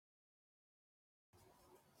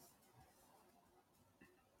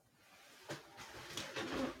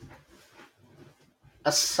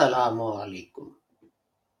Assalamu alaikum.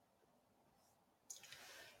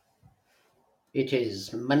 It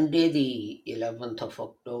is Monday, the 11th of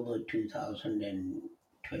October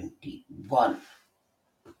 2021,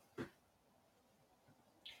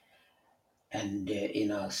 and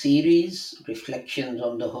in our series Reflections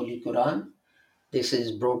on the Holy Quran, this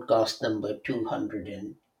is broadcast number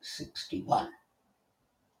 261,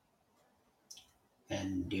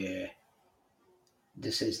 and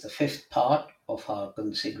this is the fifth part of our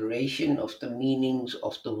consideration of the meanings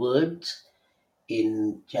of the words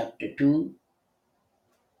in chapter 2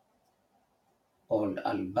 called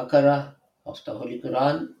Al Baqarah of the Holy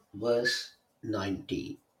Quran, verse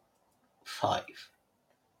 95.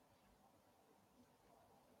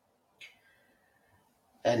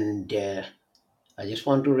 And I just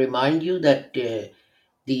want to remind you that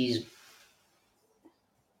these,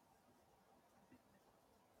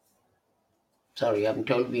 sorry, I'm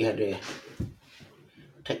told we had a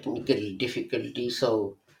technical difficulty,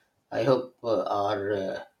 so I hope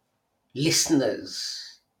our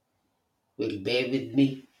listeners will bear with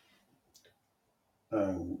me.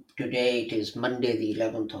 Today it is Monday, the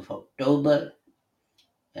 11th of October,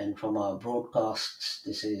 and from our broadcasts,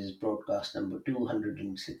 this is broadcast number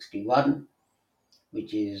 261,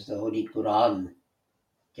 which is the Holy Quran,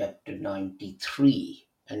 chapter 93,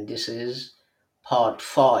 and this is part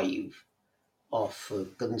 5 of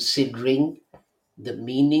considering the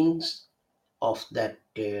meanings of that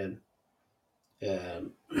uh,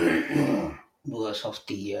 verse of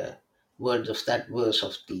the words of that verse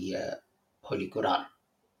of the Holy Quran.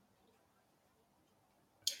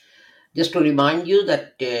 Just to remind you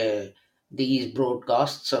that these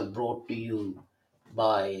broadcasts are brought to you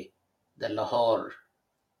by the Lahore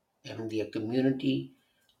Ahmadiyya community,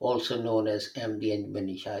 also known as Ahmadiyya and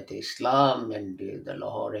Manishat Islam, and the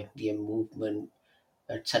Lahore Ahmadiyya movement,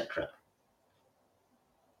 etc.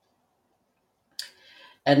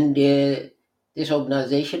 And this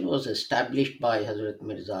organization was established by Hazrat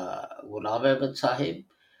Mirza Ghulam Ahmad Sahib,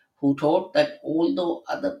 who taught that although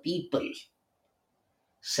other people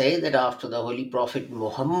say that after the Holy Prophet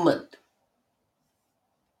Muhammad,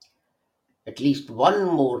 at least one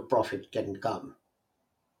more prophet can come,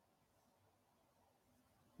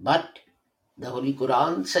 but the Holy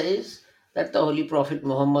Quran says that the Holy Prophet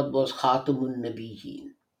Muhammad was Khatamun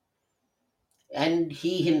Nabiyyin. And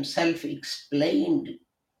he himself explained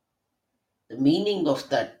the meaning of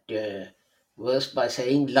that verse by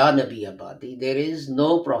saying, La Nabi Abadi, there is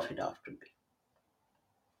no prophet after me.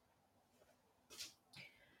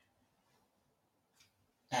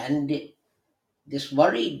 And this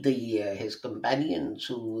worried his companions,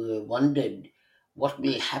 who wondered what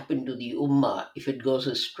will happen to the Ummah if it goes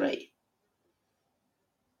astray.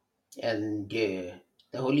 And the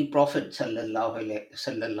Holy Prophet sallallahu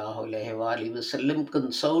alaihi wasallam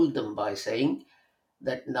consoled them by saying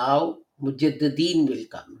that now Mujaddideen will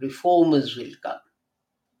come, reformers will come,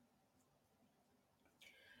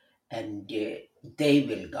 and they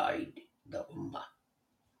will guide the Ummah.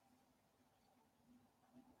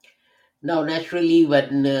 Now, naturally,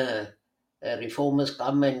 when reformers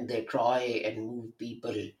come and they try and move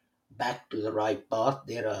people back to the right path,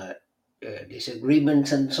 there are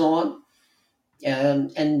disagreements and so on.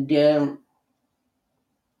 And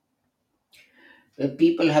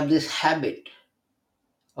people have this habit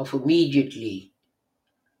of immediately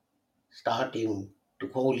starting to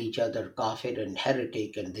call each other kafir and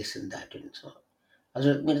heretic and this and that and so on.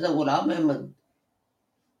 Hazrat Mirza Ghulam Ahmad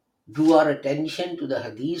drew our attention to the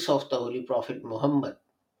hadith of the Holy Prophet Muhammad,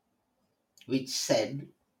 which said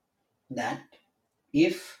that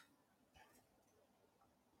if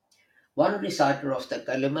one reciter of the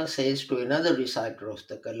kalima says to another reciter of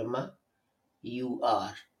the kalima, you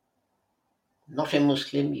are not a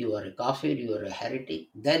Muslim, you are a kafir, you are a heretic,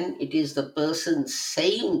 then it is the person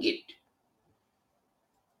saying it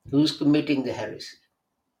who's committing the heresy.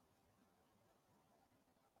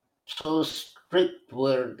 So strict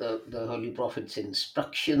were the Holy Prophet's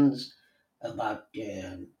instructions about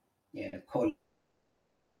calling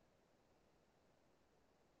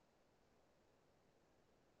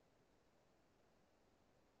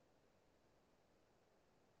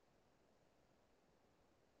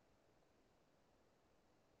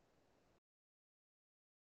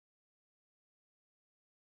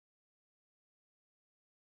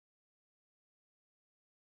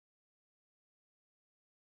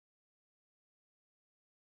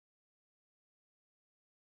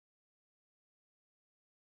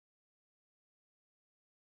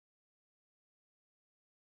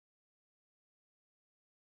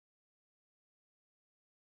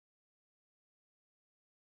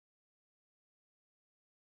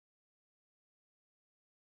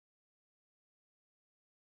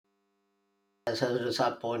As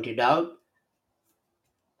Hazrat pointed out,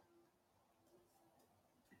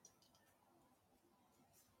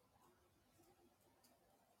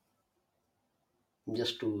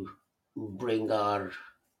 just to bring our,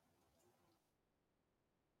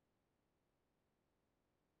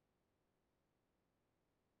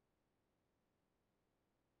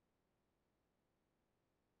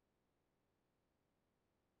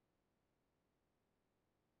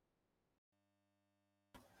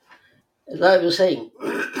 as I was saying,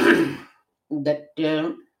 that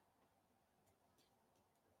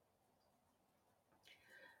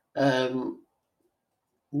um,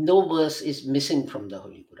 no verse is missing from the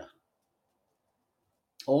Holy Quran.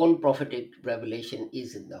 All prophetic revelation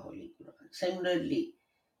is in the Holy Quran. Similarly,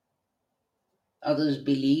 others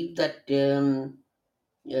believe that um,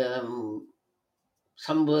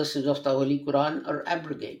 some verses of the Holy Quran are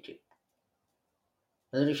abrogated.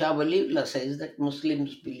 Hazrat Shah Waliullah says that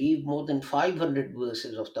Muslims believe more than 500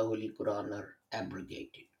 verses of the Holy Quran are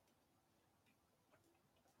abrogated.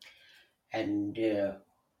 And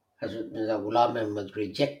Hazrat Mirza Ghulam Ahmad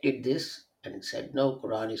rejected this and said, no,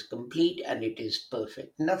 Quran is complete and it is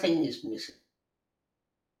perfect. Nothing is missing.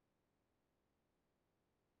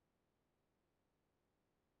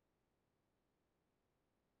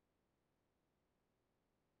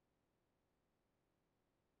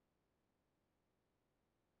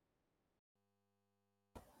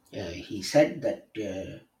 He said that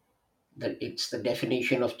it's the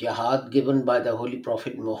definition of jihad given by the Holy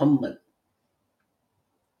Prophet Muhammad.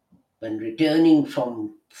 When returning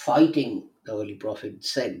from fighting, the Holy Prophet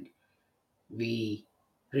said, we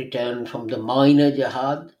return from the minor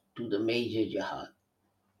jihad to the major jihad.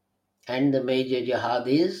 And the major jihad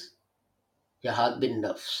is jihad bin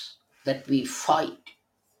nafs, that we fight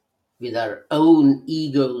with our own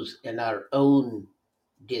egos and our own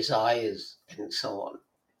desires and so on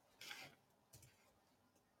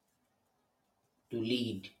to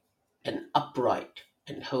lead an upright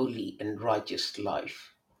and holy and righteous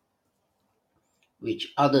life,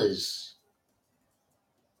 which others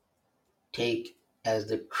take as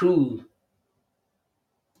the true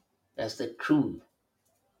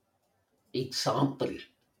example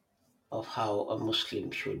of how a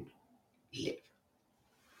Muslim should live.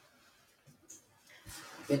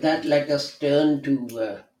 With that, let us turn to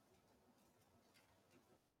Quran.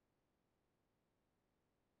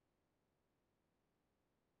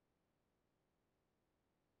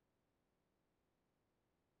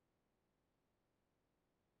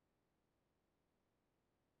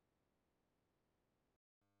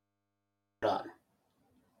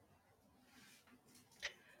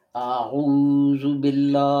 أعوذ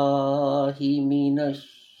بالله من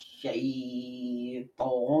الشيطان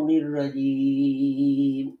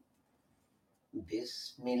الرجيم.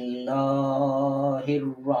 بسم الله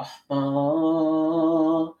الرحمن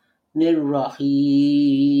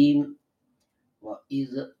الرحيم.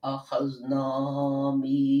 وإذ أخذنا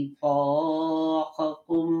ميثاقكم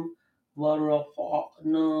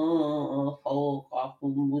ورفعنا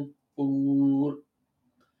فوقكم الطور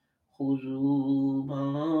خذوا ما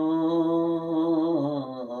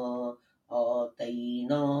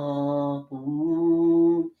آتيناكم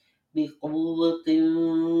بقوة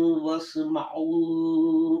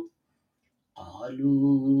واسمعوا.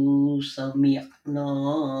 قالوا سمعنا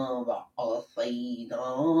وعصينا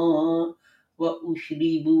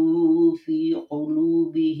وأشربوا في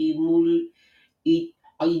قلوبهم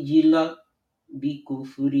العجل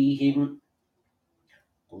بكفرهم.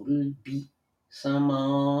 قل بئس ما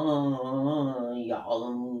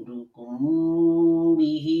يعمركم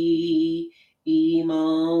به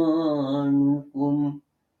إيمانكم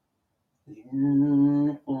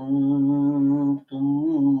إن كنتم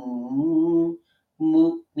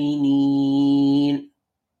مؤمنين.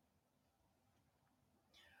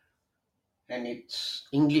 And its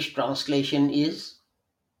English translation is,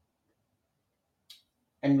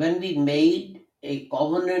 and when we made a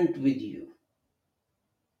covenant with you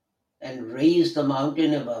and raised the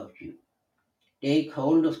mountain above you, take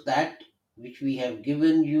hold of that which we have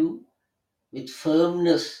given you with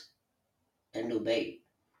firmness and obey.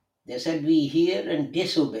 They said, we hear and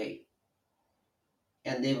disobey.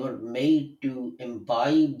 And they were made to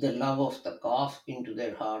imbibe the love of the calf into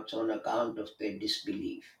their hearts on account of their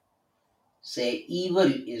disbelief. Say,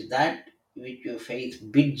 evil is that which your faith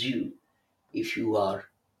bids you if you are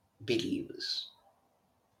believers.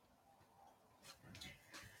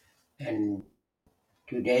 And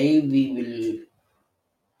today we will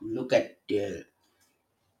look at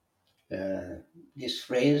this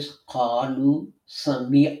phrase, "Qalu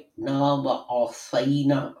sami'na wa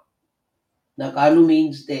asayna." Now, "qalu"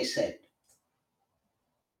 means they said.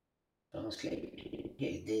 translated.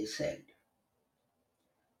 Okay, they said.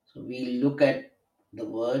 So we look at the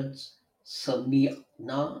words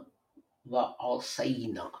Sami'na wa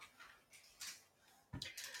Asayna.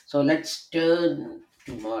 So let's turn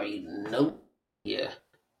to my note here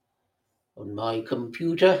on my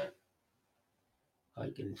computer. I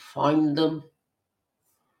can find them.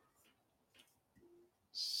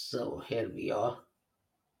 So here we are.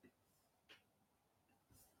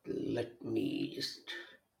 Let me just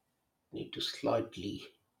need to slightly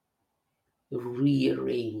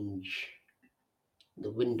rearrange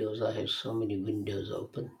the windows. I have so many windows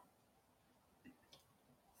open.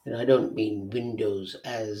 And I don't mean windows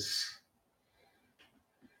as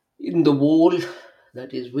in the wall,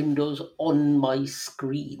 that is windows on my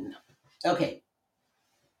screen. Okay,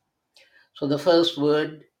 so the first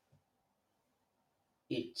word,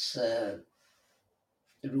 its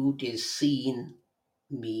root is seen,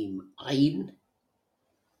 meem, ein,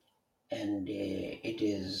 and it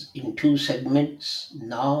is in two segments,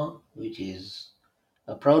 na, which is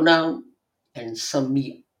a pronoun, and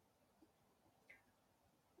sami,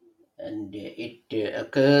 and it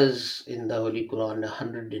occurs in the Holy Quran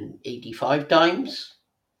 185 times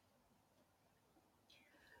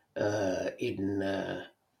in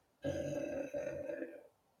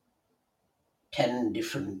 10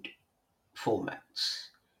 different formats,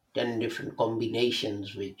 10 different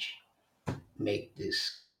combinations, which make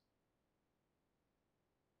this.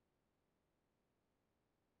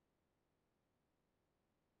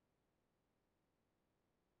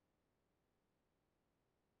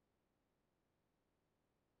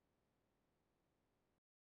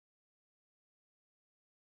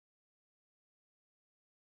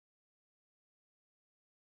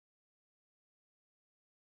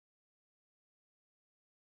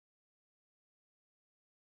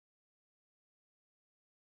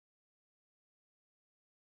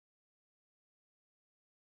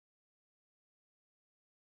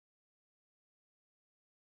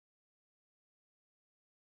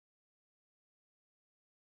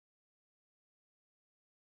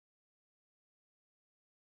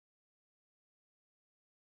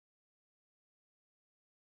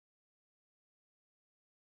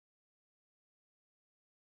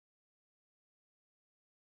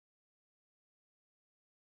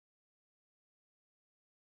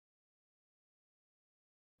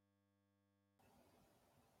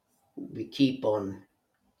 We keep on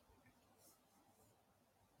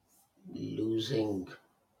losing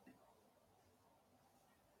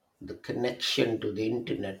the connection to the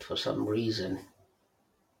internet for some reason.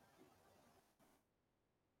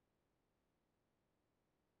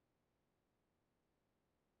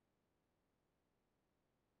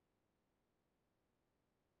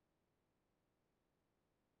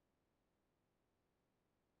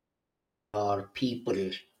 Are people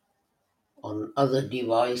on other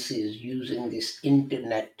devices using this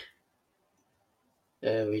internet,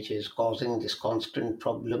 which is causing this constant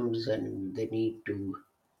problems, and they need to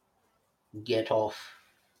get off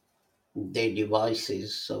their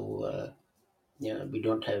devices, so yeah, we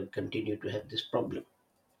don't have continue to have this problem.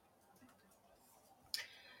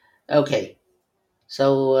 Okay,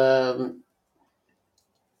 so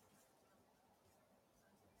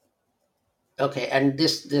okay, and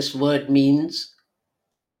this word means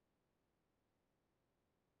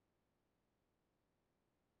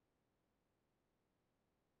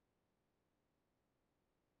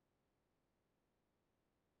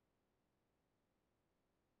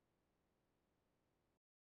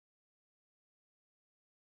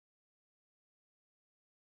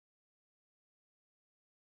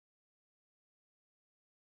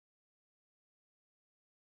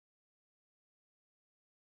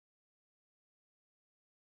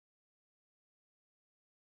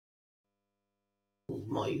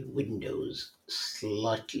my windows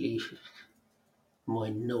slightly, my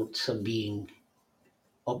notes are being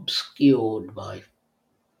obscured by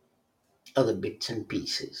other bits and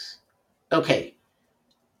pieces. Okay,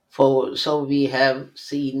 for so we have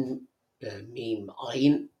seen meme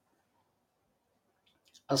ain,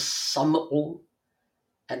 a sam'u,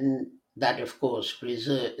 and that of course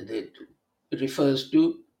that refers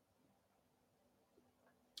to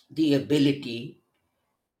the ability.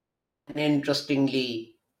 And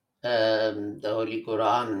interestingly, the Holy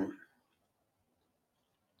Quran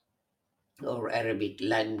or Arabic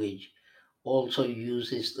language also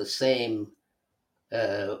uses the same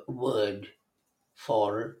word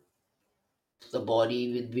for the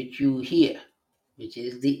body with which you hear, which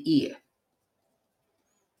is the ear.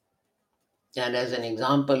 And as an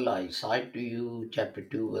example, I cite to you chapter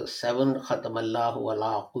 2, verse 7, Khatamallahu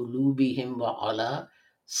ala qulubihim wa ala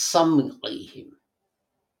sam'ihim.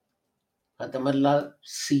 Khatamallah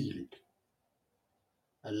sealed.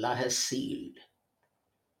 Allah has sealed.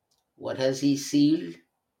 What has He sealed?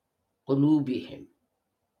 Qulubihim,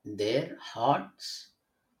 their hearts,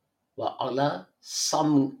 wa ala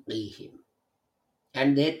sam'ihim,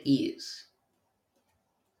 and their ears.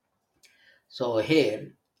 So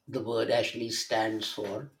here the word actually stands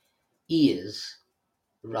for ears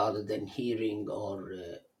rather than hearing or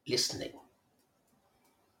listening.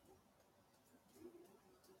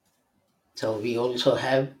 So we also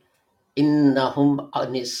have innahum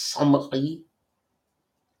anis sam'i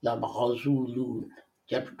la mahzulun.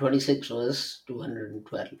 Chapter 26 verse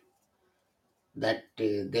 212, that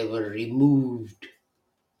they were removed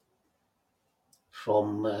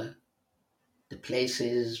from the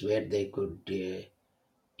places where they could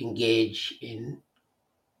engage in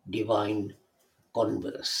divine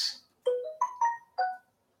converse.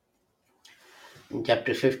 In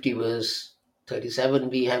chapter 50, verse 37,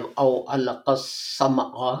 we have Aw alaqas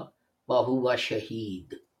sama'a wa huwa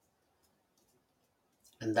shaheed.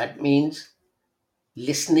 And that means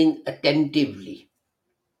listening attentively.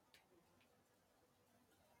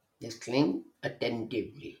 Listening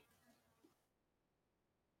attentively.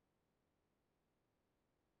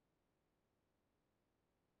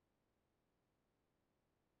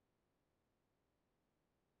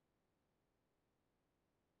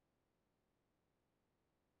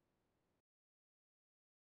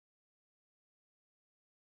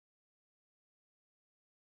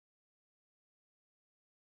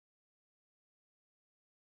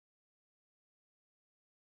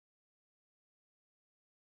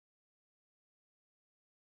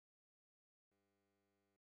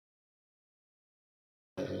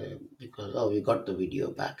 Because, oh, we got the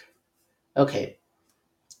video back. Okay,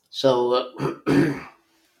 so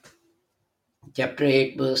chapter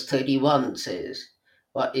 8, verse 31 says,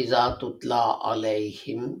 وَإِذَا تُتْلَى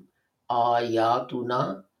عَلَيْهِمْ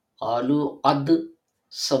آيَاتُنَا قَالُوا قَدْ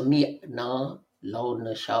سَمِعْنَا لَوْ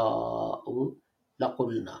نَشَاءُ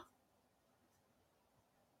لَقُلْنَا.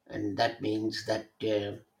 And that means that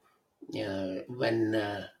when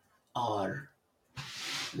our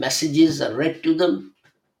messages are read to them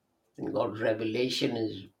and God's revelation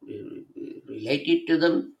is related to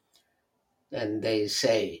them, and they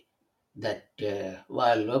say that,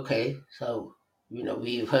 well, okay, so,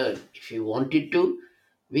 we've heard. If you wanted to,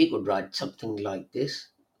 we could write something like this.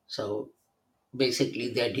 So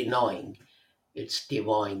basically, they're denying its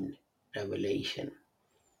divine revelation.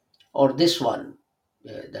 Or this one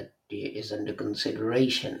that is under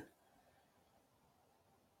consideration.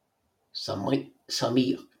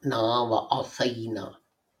 Sami'na wa athayna,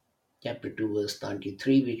 chapter 2, verse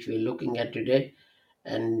 93, which we're looking at today.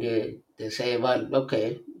 And they say, well,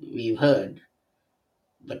 okay, we've heard,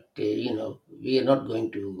 but we are not going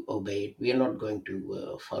to obey it. We are not going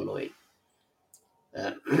to follow it.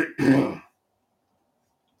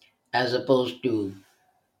 As opposed to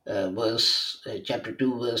chapter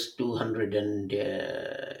 2, verse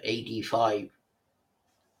 285.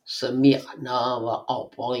 Sami'na wa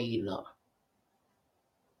atayna,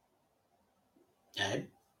 and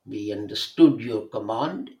we understood your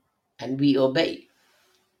command and we obey.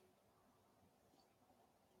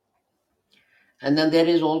 And then there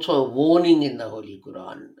is also a warning in the Holy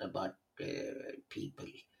Quran about people.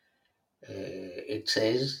 It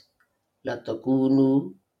says, "La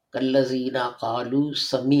takunu kallazina qalu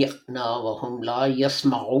sami'na wa hum la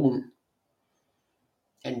yasma'un,"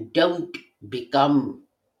 and become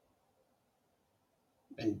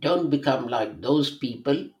don't become like those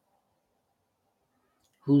people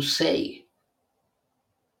who say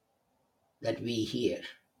that we hear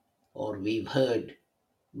or we've heard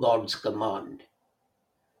God's command,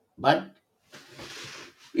 but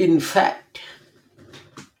in fact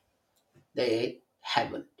they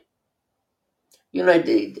haven't.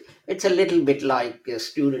 It's a little bit like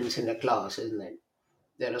students in a class, isn't it?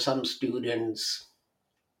 There are some students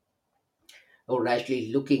who are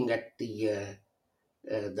actually looking at the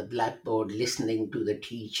blackboard, listening to the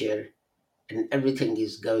teacher, and everything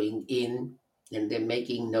is going in, and they're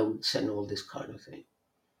making notes and all this kind of thing.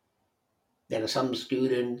 There are some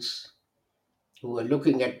students who are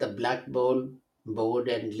looking at the blackboard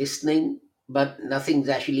and listening, but nothing's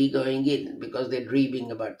actually going in because they're dreaming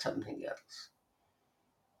about something else.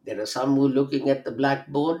 There are some who are looking at the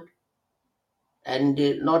blackboard and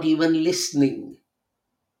not even listening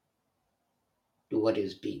to what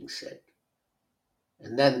is being said.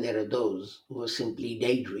 And then there are those who are simply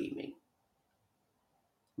daydreaming.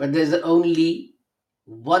 But there's only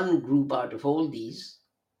one group out of all these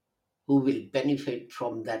who will benefit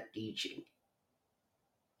from that teaching.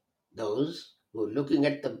 Those who are looking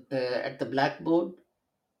at the blackboard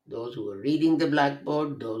those who are reading the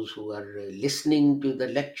blackboard, those who are listening to the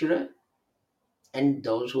lecturer, and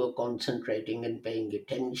those who are concentrating and paying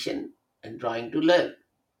attention and trying to learn.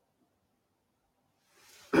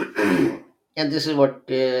 And this is what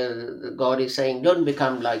God is saying: don't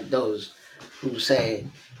become like those who say,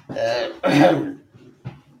 uh,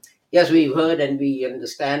 yes, we've heard and we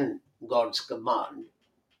understand God's command,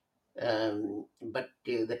 but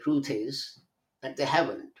the truth is that they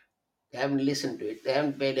haven't. They haven't listened to it, they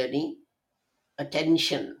haven't paid any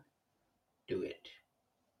attention to it.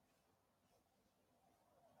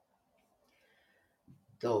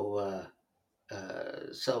 So,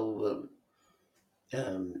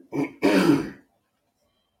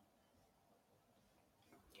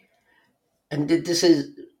 and this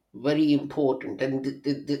is very important, and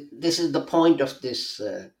this is the point of this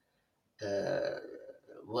uh,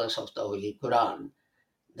 verse of the Holy Quran,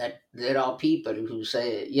 that there are people who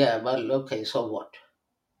say, yeah, well, okay, so what?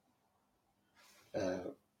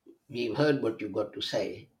 Uh, we've heard what you got to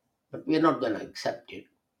say, but we're not going to accept it.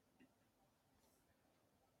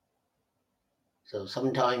 So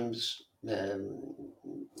sometimes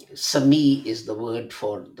Sami is the word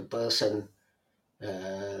for the person,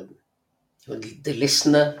 uh, the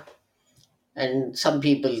listener, and some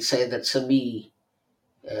people say that Sami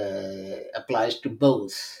applies to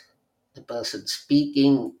both the person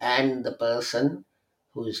speaking and the person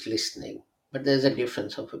who is listening. But there's a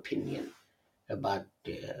difference of opinion about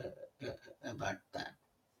that.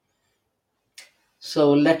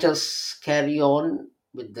 So let us carry on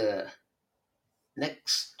with the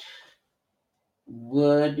next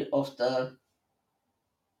word of the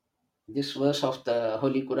this verse of the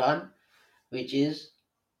Holy Quran, which is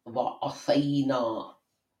wa'athayna.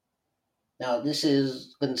 Now this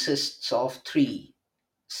is consists of three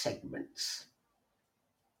segments.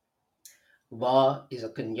 Wa is a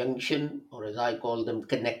conjunction, or as I call them,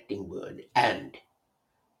 connecting word, and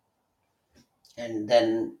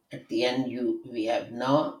then at the end we have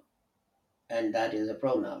na, and that is a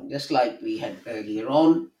pronoun, just like we had earlier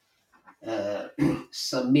on, uh,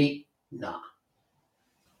 samina.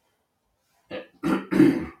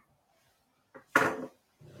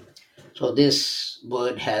 So this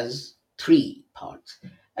word has three parts.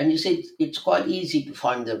 And you see, it's quite easy to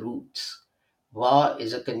find the roots. Va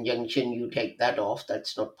is a conjunction, you take that off,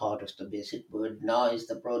 that's not part of the basic word. Na is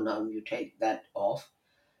the pronoun, you take that off,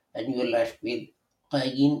 and you're left with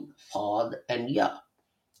ayin, fad, and ya.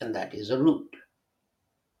 And that is a root,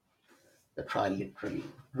 the triliteral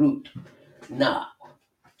root. Now,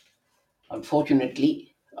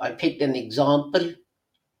 unfortunately, I picked an example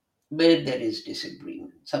where there is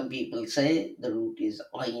disagreement. Some people say the root is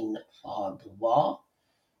ayin, fad, wa,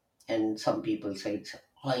 and some people say it's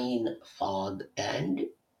Ain, Fad, and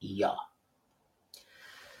Ya.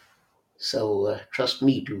 So trust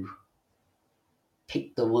me to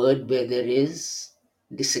pick the word where there is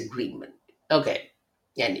disagreement. Okay,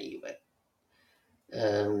 anyway.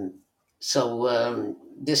 Um,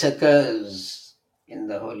 this occurs in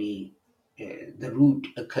the Holy, the root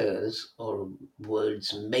occurs, or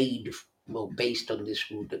words made or based on this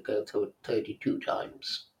root occur 32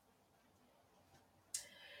 times.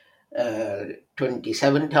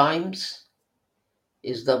 27 times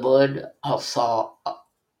is the word asa,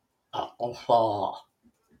 asa,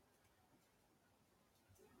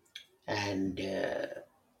 and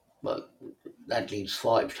well, that leaves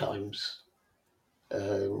 5 times,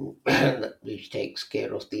 which takes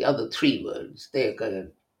care of the other three words. They occur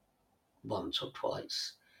once or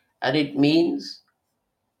twice, and it means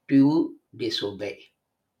to disobey.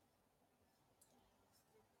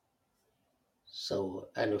 So,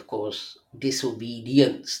 and of course,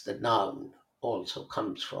 disobedience, the noun, also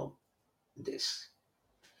comes from this.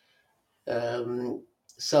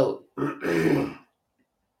 So,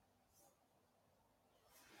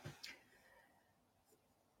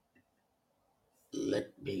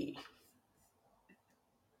 let me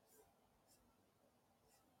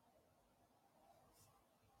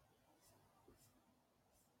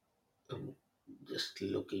I'm just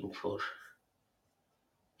looking for.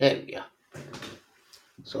 There we are.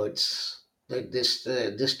 So it's that this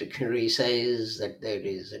dictionary says that there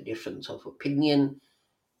is a difference of opinion,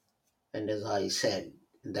 and as I said,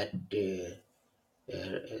 that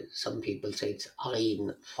some people say it's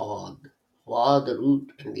ein fad, wa the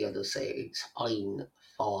root, and the others say it's ein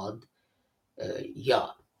fad,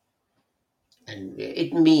 ya, and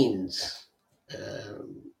it means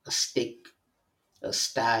a stick, a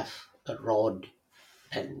staff, a rod,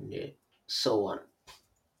 and so on.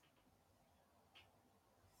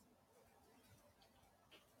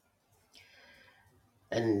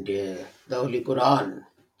 And the Holy Quran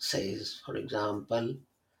says, for example,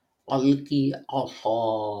 Alki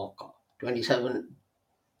afaq. 27,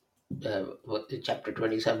 chapter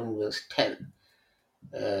 27, verse 10.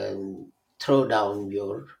 Throw down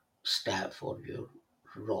your staff or your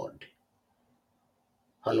rod.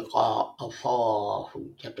 Halqa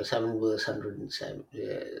afahu, chapter 7, verse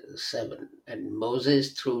 107. And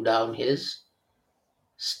Moses threw down his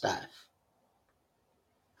staff.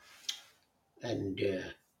 And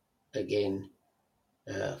again,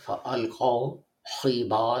 فَأَلْقَوْا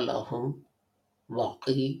حِبَالَهُمْ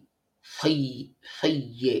وَقِي في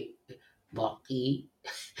وَقِي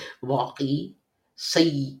وَقِي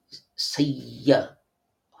سَيَّهُمْ.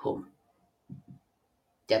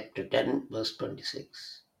 Chapter 10, verse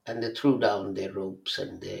 26. And they threw down their ropes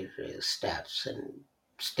and their staffs and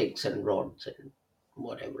sticks and rods and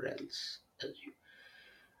whatever else.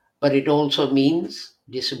 But it also means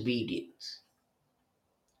disobedience,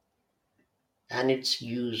 and it's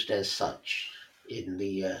used as such in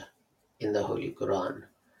the Holy Quran.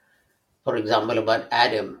 For example, about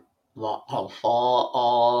Adam, وَعَصَىٰ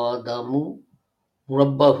آدَمُ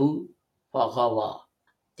رَبَّهُ فَغَوَىٰ,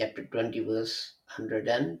 chapter 20, verse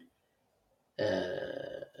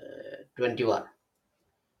 121.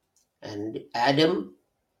 And Adam,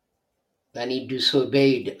 when he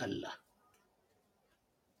disobeyed Allah,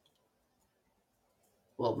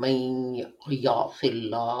 وَمَن يَعْصِ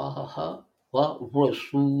اللَّهَ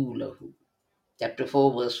وَرَسُولَهُ, chapter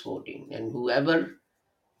 4, verse 14. And whoever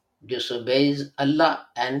disobeys Allah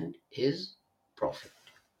and His Prophet.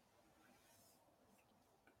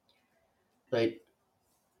 Right?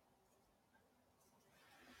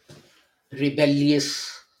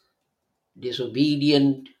 Rebellious,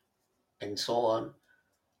 disobedient, and so on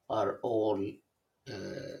are all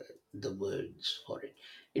the words for it.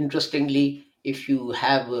 Interestingly, if you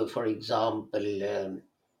have, for example,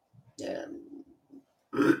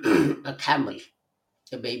 a camel,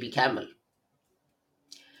 a baby camel,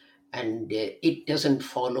 and it doesn't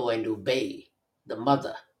follow and obey the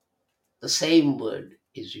mother, the same word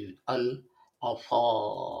is used, al-afafi,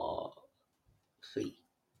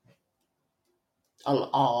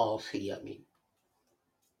 al-afi, I mean.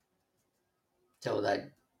 So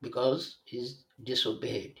that because he's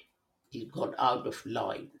disobeyed, he got out of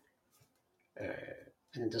line.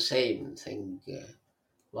 And the same thing,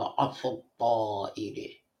 وَعَصَى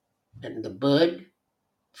الطَّائِرِ, and the bird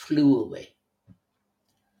flew away.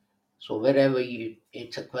 So wherever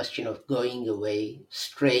it's a question of going away,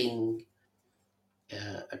 straying,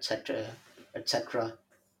 etc., etc.,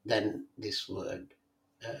 then this word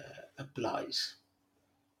applies.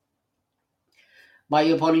 My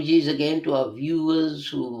apologies again to our viewers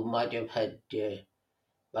who might have had,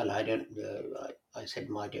 well, I don't, I said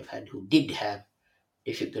might have had, who did have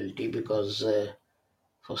difficulty because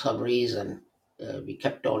for some reason we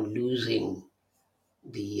kept on losing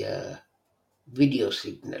the video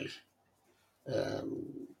signal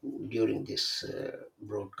during this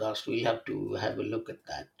broadcast. We'll have to have a look at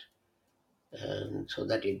that so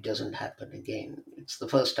that it doesn't happen again. It's the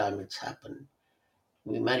first time it's happened.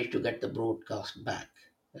 We managed to get the broadcast back,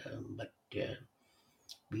 but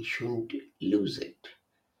we shouldn't lose it.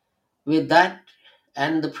 With that,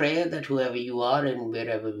 and the prayer that whoever you are and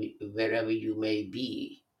wherever you may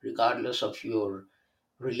be, regardless of your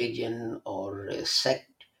religion or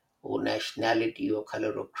sect or nationality or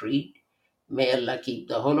color or creed, may Allah keep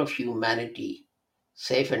the whole of humanity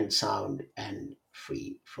safe and sound and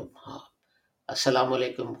free from harm. Assalamu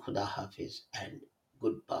alaikum, Khuda Hafiz, and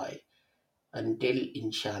goodbye until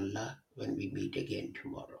inshallah when we meet again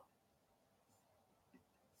tomorrow.